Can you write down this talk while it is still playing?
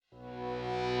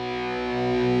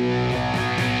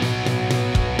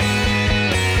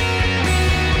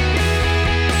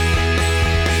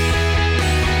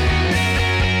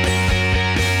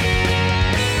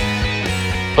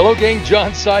Gang,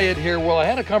 John Syed here. Well, I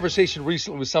had a conversation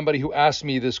recently with somebody who asked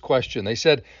me this question. They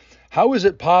said, how is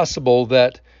it possible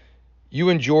that you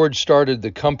and George started the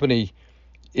company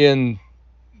in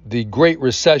the Great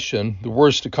Recession, the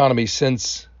worst economy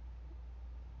since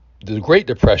the Great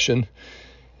Depression,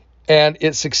 and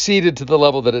it succeeded to the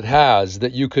level that it has,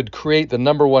 that you could create the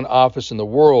number one office in the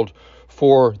world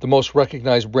for the most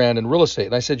recognized brand in real estate?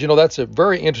 And I said, that's a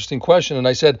very interesting question. And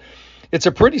I said, it's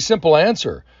a pretty simple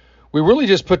answer. We really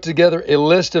just put together a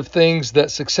list of things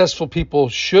that successful people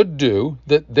should do,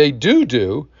 that they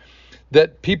do,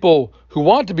 that people who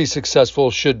want to be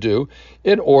successful should do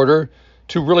in order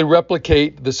to really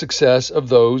replicate the success of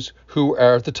those who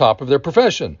are at the top of their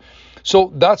profession.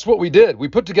 So that's what we did. We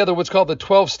put together what's called the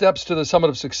 12 steps to the summit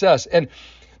of success. And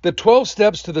the 12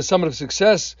 steps to the summit of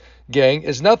success, gang,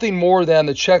 is nothing more than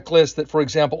the checklist that, for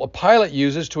example, a pilot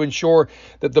uses to ensure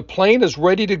that the plane is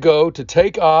ready to go, to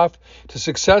take off, to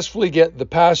successfully get the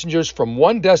passengers from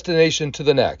one destination to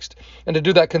the next, and to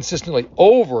do that consistently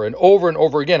over and over and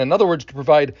over again. In other words, to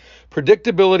provide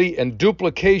predictability and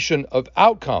duplication of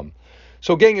outcome.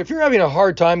 So, gang, if you're having a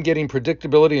hard time getting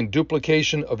predictability and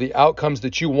duplication of the outcomes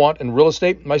that you want in real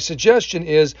estate, my suggestion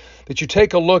is that you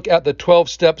take a look at the 12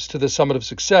 steps to the summit of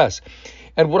success.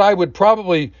 And what I would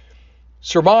probably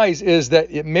surmise is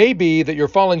that it may be that you're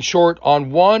falling short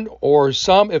on one or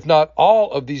some, if not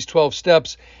all, of these 12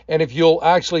 steps. And if you'll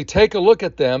actually take a look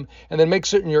at them and then make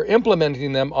certain you're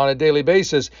implementing them on a daily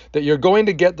basis, that you're going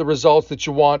to get the results that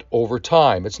you want over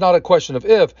time. It's not a question of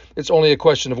if, it's only a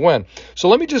question of when. So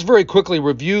let me just very quickly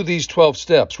review these 12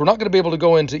 steps. We're not going to be able to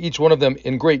go into each one of them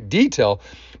in great detail,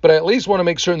 but I at least want to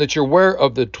make certain that you're aware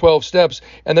of the 12 steps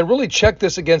and then really check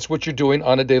this against what you're doing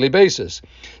on a daily basis.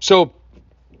 So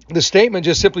the statement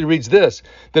just simply reads this,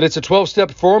 that it's a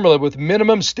 12-step formula with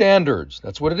minimum standards.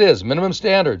 That's what it is, minimum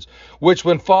standards, which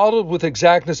when followed with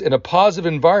exactness in a positive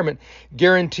environment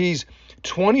guarantees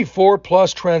 24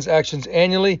 plus transactions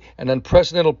annually and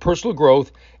unprecedented personal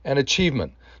growth and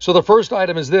achievement. So the first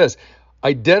item is this: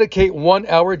 I dedicate 1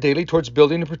 hour daily towards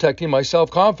building and protecting my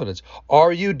self-confidence.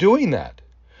 Are you doing that?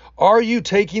 Are you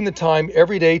taking the time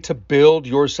every day to build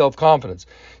your self-confidence?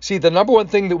 See, the number one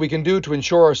thing that we can do to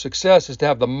ensure our success is to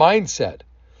have the mindset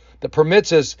that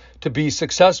permits us to be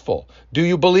successful. Do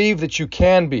you believe that you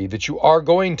can be, that you are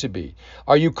going to be?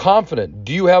 Are you confident?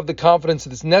 Do you have the confidence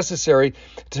that's necessary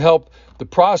to help the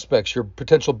prospects, your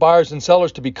potential buyers and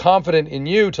sellers, to be confident in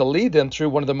you, to lead them through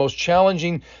one of the most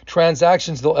challenging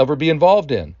transactions they'll ever be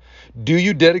involved in? Do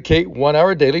you dedicate 1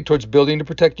 hour daily towards building and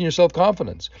protecting your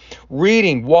self-confidence?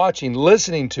 Reading, watching,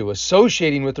 listening to,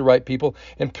 associating with the right people,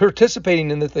 and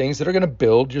participating in the things that are going to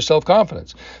build your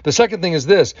self-confidence. The second thing is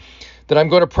this, that I'm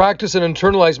going to practice and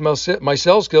internalize my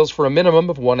sales skills for a minimum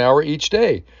of 1 hour each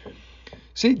day.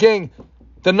 See, gang,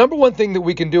 the number one thing that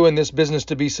we can do in this business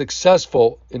to be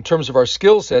successful in terms of our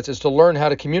skill sets is to learn how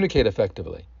to communicate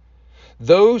effectively.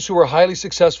 Those who are highly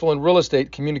successful in real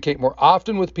estate communicate more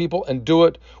often with people and do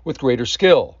it with greater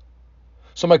skill.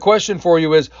 So my question for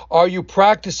you is, are you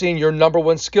practicing your number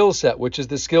one skill set, which is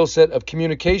the skill set of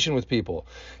communication with people,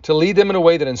 to lead them in a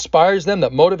way that inspires them,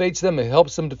 that motivates them, that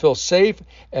helps them to feel safe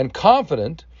and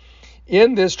confident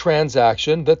in this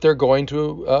transaction that they're going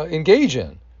to engage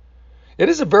in? It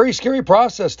is a very scary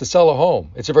process to sell a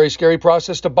home. It's a very scary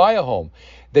process to buy a home.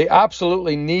 They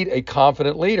absolutely need a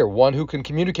confident leader, one who can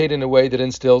communicate in a way that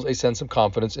instills a sense of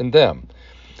confidence in them.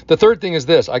 The third thing is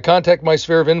this: I contact my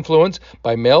sphere of influence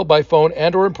by mail, by phone,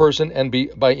 and or in person, and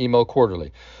by email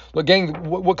quarterly. Look, gang,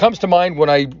 what comes to mind when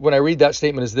I read that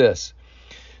statement is this: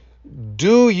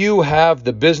 do you have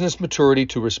the business maturity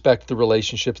to respect the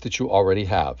relationships that you already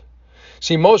have?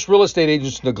 See, most real estate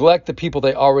agents neglect the people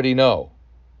they already know.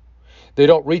 They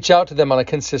don't reach out to them on a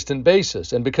consistent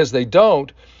basis. And because they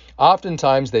don't,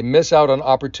 oftentimes they miss out on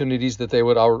opportunities that they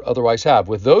would otherwise have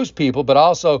with those people, but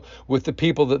also with the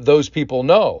people that those people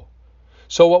know.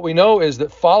 So what we know is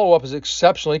that follow-up is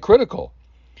exceptionally critical.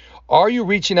 Are you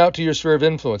reaching out to your sphere of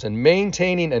influence and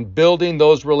maintaining and building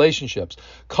those relationships,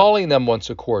 calling them once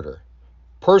a quarter,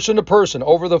 person to person,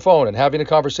 over the phone, and having a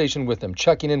conversation with them,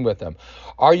 checking in with them?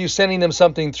 Are you sending them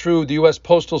something through the U.S.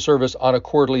 Postal Service on a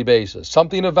quarterly basis,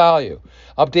 something of value,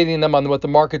 updating them on what the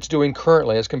market's doing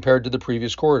currently as compared to the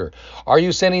previous quarter? Are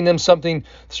you sending them something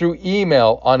through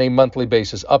email on a monthly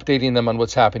basis, updating them on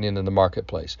what's happening in the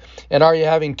marketplace? And are you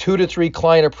having 2 to 3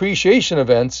 client appreciation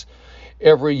events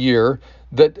every year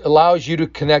that allows you to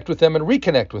connect with them and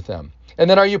reconnect with them? And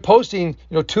then are you posting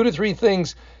 2 to 3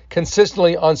 things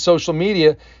consistently on social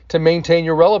media to maintain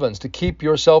your relevance, to keep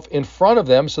yourself in front of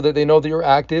them so that they know that you're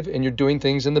active and you're doing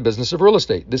things in the business of real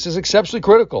estate. This is exceptionally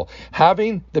critical,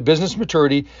 having the business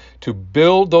maturity to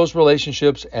build those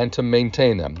relationships and to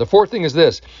maintain them. The fourth thing is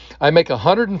this: I make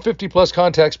 150 plus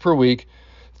contacts per week,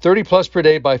 30 plus per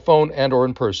day by phone and or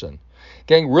in person.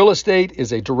 Gang, real estate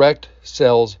is a direct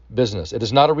sales business. It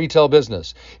is not a retail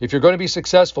business. If you're going to be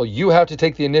successful, you have to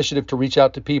take the initiative to reach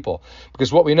out to people,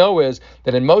 because what we know is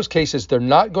that in most cases, they're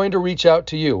not going to reach out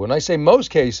to you. When I say most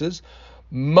cases,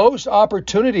 most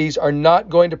opportunities are not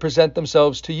going to present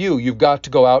themselves to you. You've got to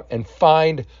go out and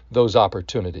find those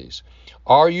opportunities.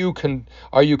 Are you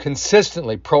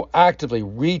consistently, proactively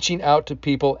reaching out to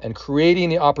people and creating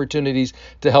the opportunities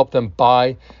to help them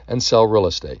buy and sell real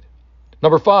estate?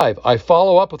 Number 5, I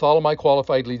follow up with all of my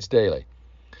qualified leads daily.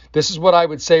 This is what I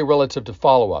would say relative to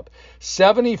follow-up.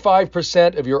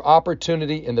 75% of your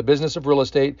opportunity in the business of real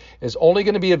estate is only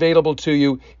going to be available to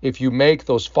you if you make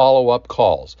those follow-up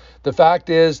calls. The fact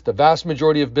is, the vast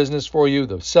majority of business for you,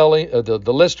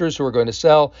 the listers who are going to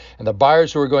sell and the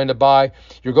buyers who are going to buy,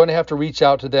 you're going to have to reach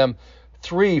out to them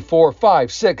 3, 4,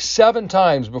 5, 6, 7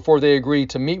 times before they agree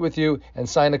to meet with you and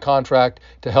sign a contract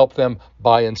to help them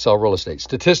buy and sell real estate.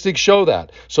 Statistics show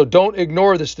that. So don't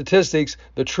ignore the statistics,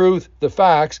 the truth, the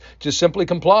facts. Just simply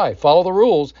comply, follow the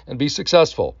rules, and be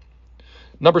successful.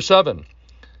 Number 6,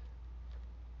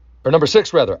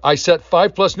 I set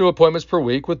 5 plus new appointments per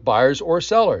week with buyers or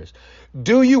sellers.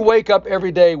 Do you wake up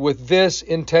every day with this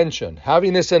intention,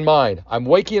 having this in mind? I'm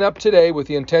waking up today with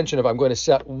the intention of I'm going to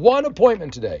set one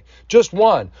appointment today, just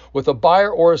one, with a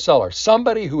buyer or a seller,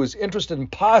 somebody who is interested in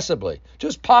possibly,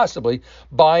 just possibly,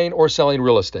 buying or selling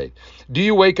real estate. Do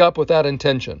you wake up with that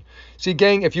intention? See,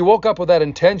 gang, if you woke up with that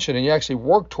intention and you actually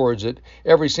work towards it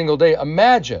every single day,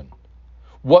 imagine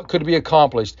what could be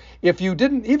accomplished if you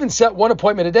didn't even set one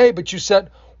appointment a day, but you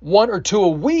set 1 or 2 a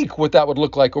week, what that would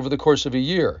look like over the course of a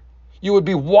year. You would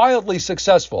be wildly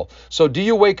successful. So do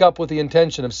you wake up with the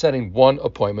intention of setting one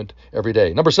appointment every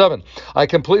day? Number 7, I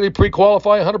completely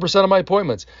pre-qualify 100% of my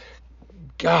appointments.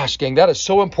 Gosh, gang, that is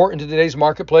so important in today's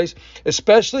marketplace,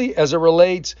 especially as it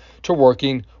relates to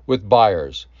working with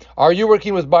buyers. Are you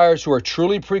working with buyers who are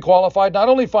truly pre-qualified, not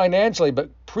only financially, but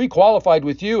pre-qualified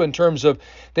with you in terms of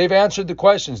they've answered the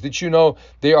questions, that you know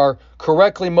they are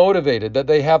correctly motivated, that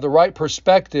they have the right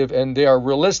perspective, and they are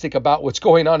realistic about what's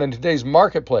going on in today's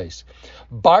marketplace?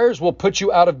 Buyers will put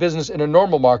you out of business in a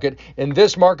normal market. In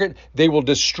this market, they will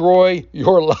destroy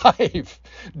your life.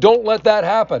 Don't let that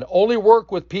happen. Only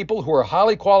work with people who are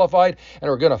highly qualified and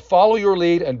are going to follow your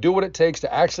lead and do what it takes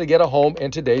to actually get a home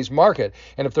in today's market.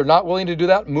 And if they're not willing to do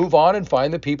that, move on and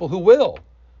find the people who will.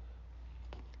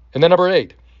 And then number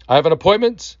 8, I have an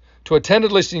appointments to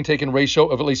attended listing taken ratio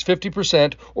of at least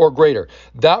 50% or greater.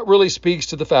 That really speaks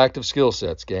to the fact of skill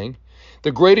sets, gang.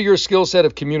 The greater your skill set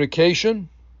of communication,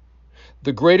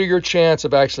 the greater your chance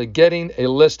of actually getting a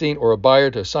listing or a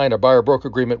buyer to sign a buyer-broker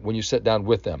agreement when you sit down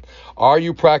with them. Are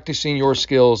you practicing your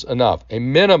skills enough? A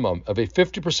minimum of a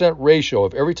 50% ratio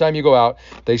of every time you go out,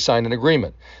 they sign an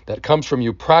agreement. That comes from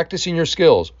you practicing your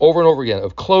skills over and over again,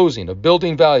 of closing, of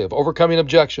building value, of overcoming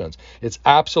objections. It's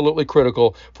absolutely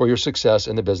critical for your success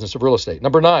in the business of real estate.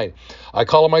 Number 9, I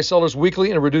call on my sellers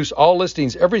weekly and reduce all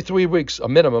listings every 3 weeks, a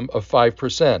minimum of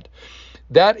 5%.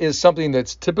 That is something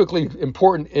that's typically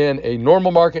important in a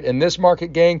normal market. In this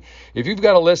market, gang, if you've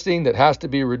got a listing that has to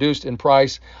be reduced in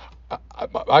price,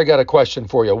 I got a question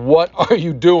for you. What are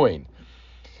you doing?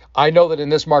 I know that in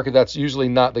this market, that's usually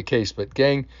not the case, but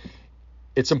gang,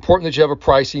 it's important that you have a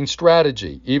pricing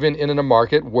strategy, even in a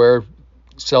market where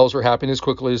sales are happening as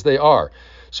quickly as they are.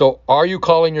 So are you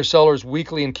calling your sellers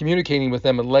weekly and communicating with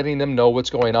them and letting them know what's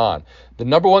going on? The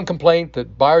number one complaint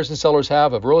that buyers and sellers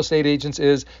have of real estate agents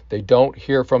is they don't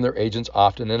hear from their agents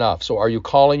often enough. So are you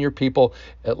calling your people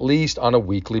at least on a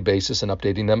weekly basis and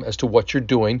updating them as to what you're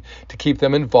doing to keep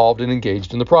them involved and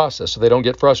engaged in the process so they don't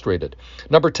get frustrated?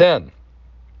 Number 10,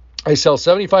 I sell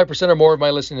 75% or more of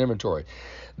my listing inventory.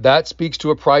 That speaks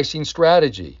to a pricing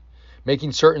strategy,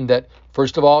 making certain that,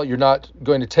 first of all, you're not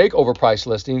going to take overpriced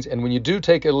listings. And when you do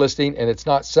take a listing and it's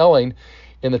not selling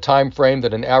in the time frame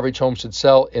that an average home should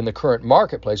sell in the current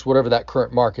marketplace, whatever that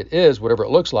current market is, whatever it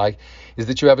looks like, is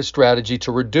that you have a strategy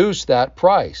to reduce that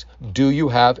price. Do you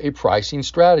have a pricing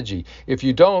strategy? If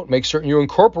you don't, make certain you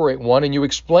incorporate one and you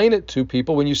explain it to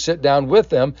people when you sit down with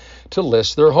them to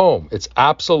list their home. It's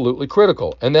absolutely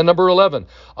critical. And then number 11,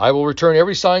 I will return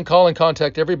every signed call and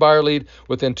contact every buyer lead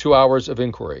within 2 hours of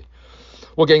inquiry.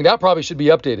 Well, gang, that probably should be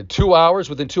updated. 2 hours,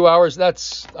 within 2 hours,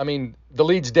 the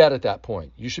lead's dead at that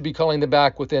point. You should be calling them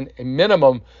back within a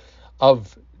minimum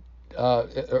of,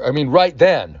 right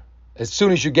then. as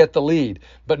soon as you get the lead,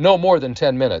 but no more than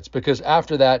 10 minutes, because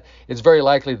after that, it's very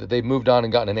likely that they've moved on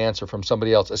and gotten an answer from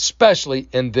somebody else, especially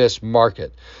in this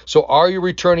market. So are you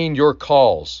returning your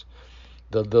calls?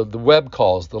 The web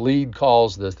calls, the lead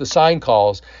calls, the sign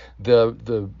calls,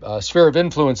 the sphere of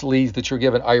influence leads that you're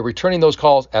given, are you returning those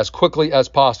calls as quickly as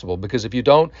possible? Because if you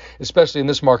don't, especially in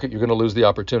this market, you're going to lose the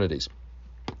opportunities.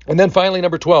 And then finally,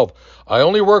 number 12, I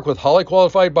only work with highly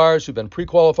qualified buyers who've been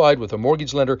pre-qualified with a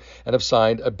mortgage lender and have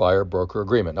signed a buyer-broker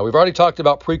agreement. Now, we've already talked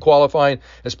about pre-qualifying,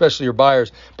 especially your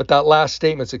buyers, but that last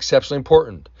statement is exceptionally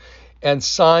important. And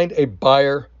signed a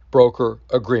buyer-broker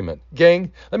agreement.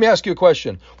 Gang, let me ask you a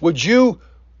question. Would you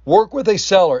work with a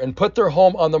seller and put their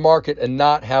home on the market and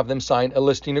not have them sign a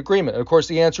listing agreement? And of course,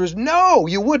 the answer is no,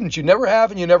 you wouldn't. You never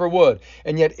have and you never would.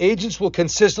 And yet agents will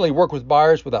consistently work with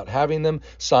buyers without having them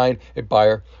sign a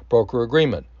buyer-broker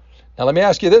agreement. Now, let me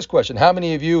ask you this question. How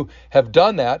many of you have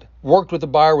done that, worked with a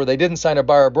buyer where they didn't sign a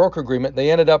buyer-broker agreement,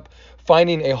 they ended up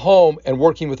finding a home and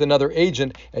working with another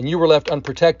agent, and you were left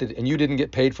unprotected and you didn't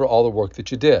get paid for all the work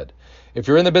that you did? If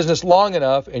you're in the business long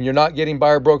enough and you're not getting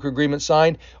buyer-broker agreements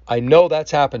signed, I know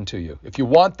that's happened to you. If you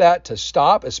want that to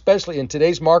stop, especially in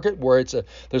today's market where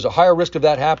there's a higher risk of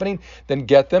that happening, then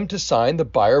get them to sign the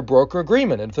buyer-broker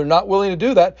agreement. And if they're not willing to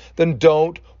do that, then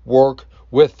don't work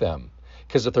with them.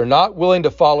 Because if they're not willing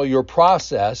to follow your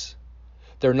process,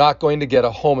 they're not going to get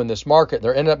a home in this market.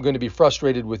 They're ended up going to be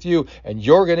frustrated with you, and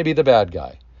you're going to be the bad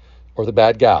guy or the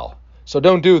bad gal. So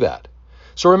don't do that.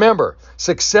 So remember,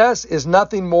 success is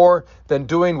nothing more than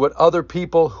doing what other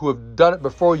people who have done it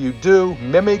before you do,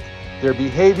 mimic their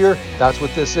behavior. That's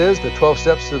what this is, the 12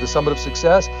 steps to the summit of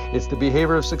success. It's the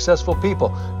behavior of successful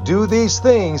people. Do these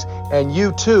things and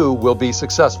you too will be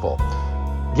successful.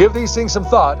 Give these things some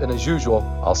thought, and as usual,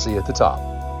 I'll see you at the top.